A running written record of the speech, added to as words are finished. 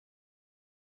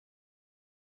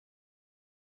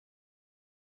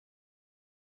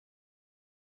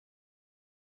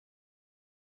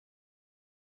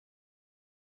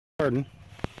garden.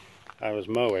 I was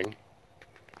mowing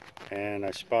and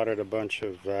I spotted a bunch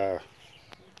of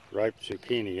ripe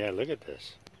zucchini. Yeah, look at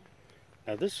this.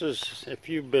 Now this is, if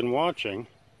you've been watching,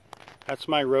 that's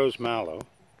my rose mallow.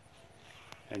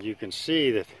 And you can see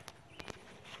that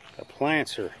the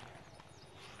plants are,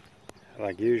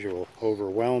 like usual,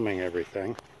 overwhelming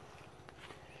everything.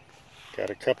 Got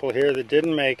a couple here that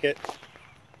didn't make it,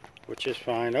 which is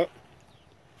fine. Oh,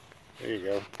 there you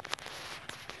go.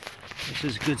 This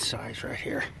is good size right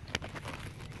here.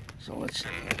 So let's,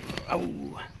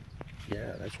 oh,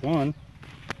 yeah, that's one.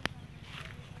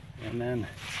 And then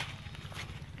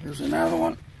here's another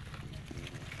one.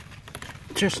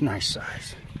 Just nice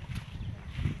size.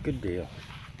 Good deal.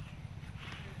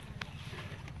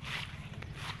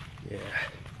 Yeah.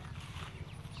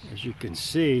 As you can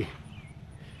see,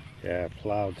 yeah, I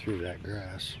plowed through that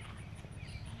grass.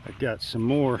 I've got some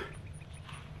more.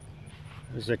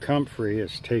 As the comfrey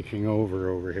is taking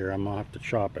over here, I'm gonna have to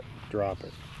chop it, drop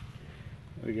it.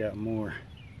 We got more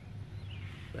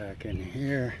back in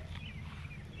here.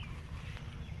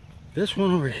 This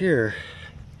one over here,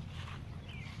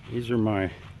 these are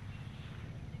my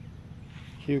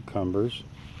cucumbers.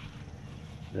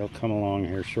 They'll come along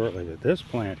here shortly. But this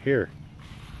plant here,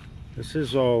 this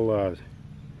is all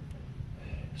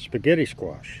spaghetti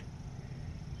squash.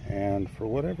 And for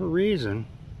whatever reason,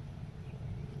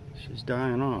 she's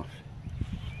dying off.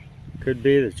 Could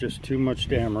be there's just too much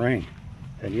damn rain.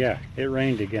 And yeah, it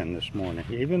rained again this morning.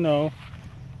 Even though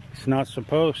it's not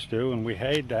supposed to, and we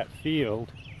hayed that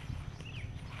field.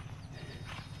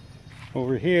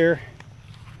 Over here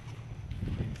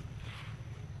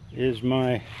is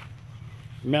my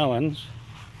melons.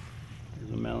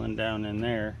 There's a melon down in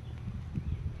there.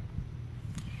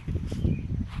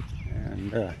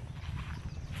 And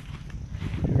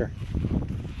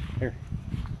here.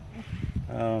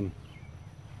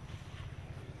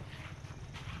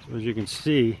 So as you can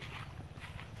see,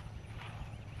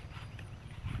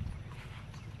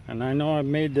 and I know I've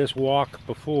made this walk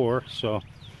before, so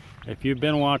if you've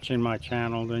been watching my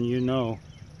channel, then you know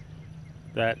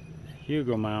that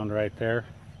hugel mound right there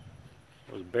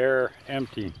was bare,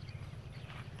 empty.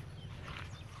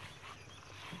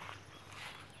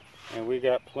 And we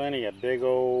got plenty of big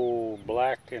old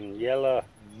black and yellow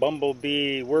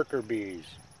bumblebee worker bees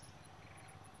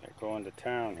that go into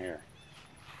town here.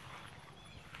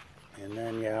 And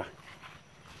then, yeah,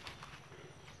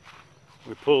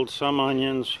 we pulled some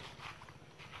onions.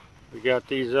 We got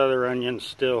these other onions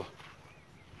still.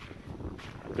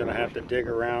 I'm gonna have to dig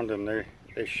around them.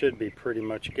 They should be pretty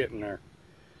much getting there.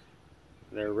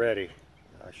 They're ready.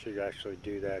 I should actually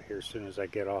do that here as soon as I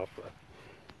get off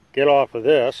of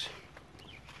this.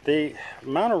 The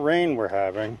amount of rain we're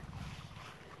having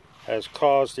has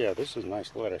caused, yeah, this is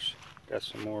nice lettuce. Got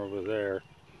some more over there.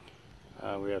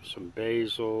 We have some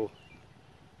basil.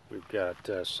 We've got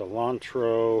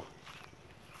cilantro.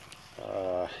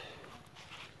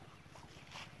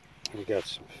 We got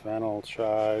some fennel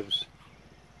chives.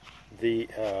 The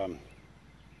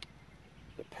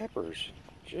peppers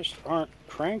just aren't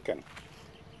cranking.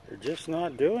 They're just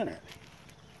not doing it.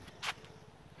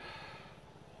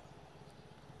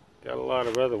 Got a lot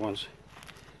of other ones.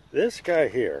 This guy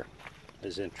here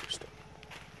is interesting.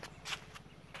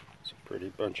 It's a pretty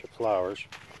bunch of flowers.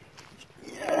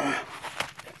 Yeah.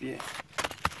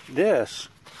 This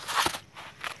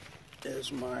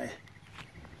is my,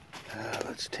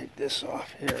 let's take this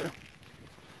off here.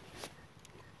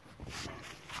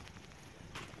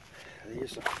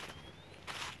 These are,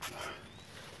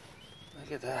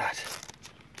 look at that.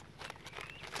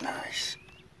 Nice.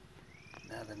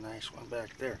 Another nice one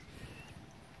back there.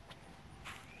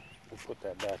 We'll put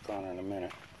that back on in a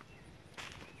minute.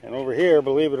 And over here,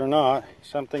 believe it or not,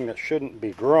 something that shouldn't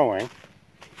be growing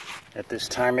at this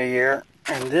time of year,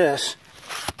 and this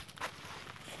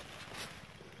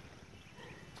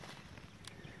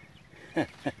this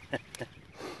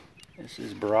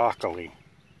is broccoli.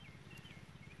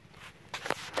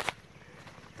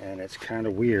 And it's kind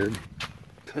of weird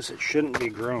because it shouldn't be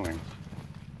growing.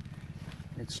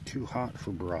 It's too hot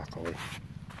for broccoli.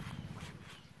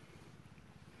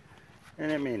 And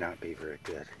it may not be very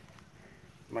good.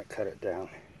 Might cut it down.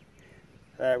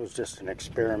 That was just an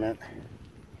experiment.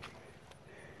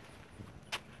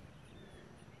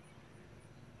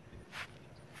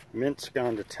 Mint's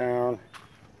gone to town.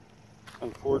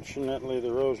 Unfortunately,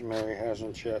 the rosemary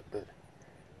hasn't yet, but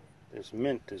this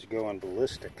mint is going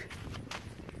ballistic.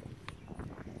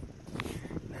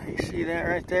 Now you see that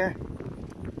right there?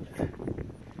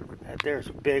 That there's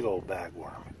a big old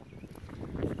bagworm.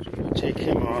 So we'll take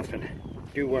him off and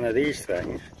do one of these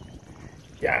things.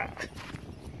 Yeah.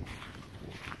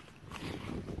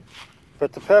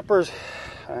 But the peppers,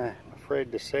 I'm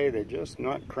afraid to say, they're just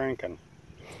not cranking.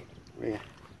 We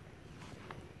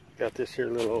got this here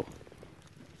little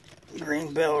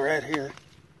green bell right here.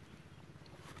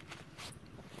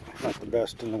 Not the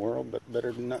best in the world, but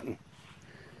better than nothing.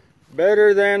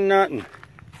 Better than nothing.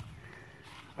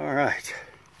 All right,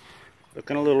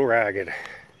 looking a little ragged,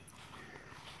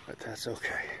 but that's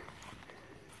okay.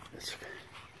 It's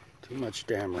too much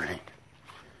damn rain.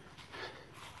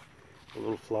 A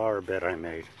little flower bed I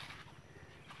made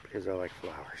because I like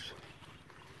flowers.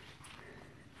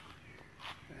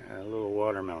 A little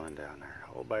watermelon down there,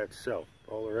 all by itself.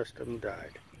 All the rest of them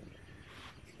died.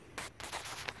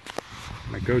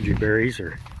 My goji berries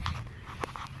are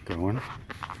going.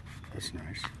 That's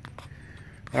nice.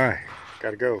 All right,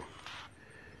 gotta go.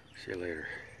 See you later.